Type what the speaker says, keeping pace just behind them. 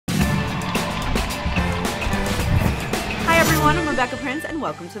everyone, I'm Rebecca Prince and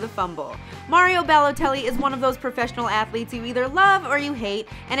welcome to the Fumble. Mario Balotelli is one of those professional athletes you either love or you hate,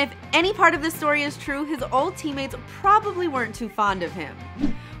 and if any part of this story is true, his old teammates probably weren't too fond of him.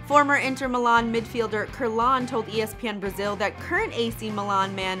 Former Inter Milan midfielder Kerlon told ESPN Brazil that current AC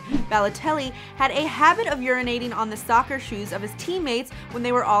Milan man Balotelli had a habit of urinating on the soccer shoes of his teammates when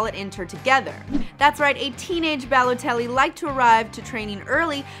they were all at Inter together. That's right, a teenage Balotelli liked to arrive to training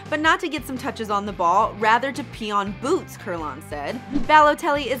early, but not to get some touches on the ball, rather to pee on boots, Kerlon said.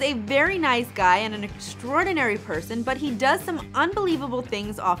 Balotelli is a very nice guy and an extraordinary person, but he does some unbelievable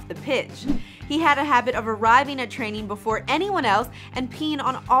things off the pitch. He had a habit of arriving at training before anyone else and peeing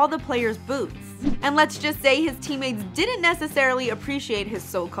on all the players' boots. And let's just say his teammates didn't necessarily appreciate his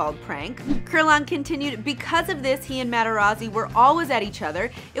so-called prank. Kerlon continued, because of this, he and Materazzi were always at each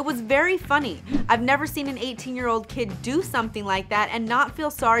other. It was very funny. I've never seen an 18-year-old kid do something like that and not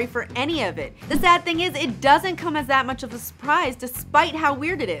feel sorry for any of it. The sad thing is, it doesn't come as that much of a surprise despite how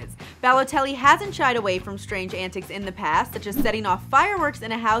weird it is. Balotelli hasn't shied away from strange antics in the past, such as setting off fireworks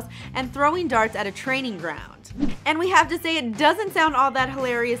in a house and throwing darts at a training ground. And we have to say, it doesn't sound all that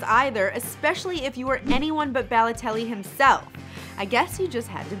hilarious either, especially if you were anyone but Balotelli himself. I guess you just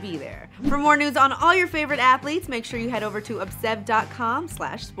had to be there. For more news on all your favorite athletes, make sure you head over to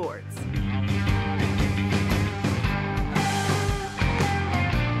obsev.com/sports.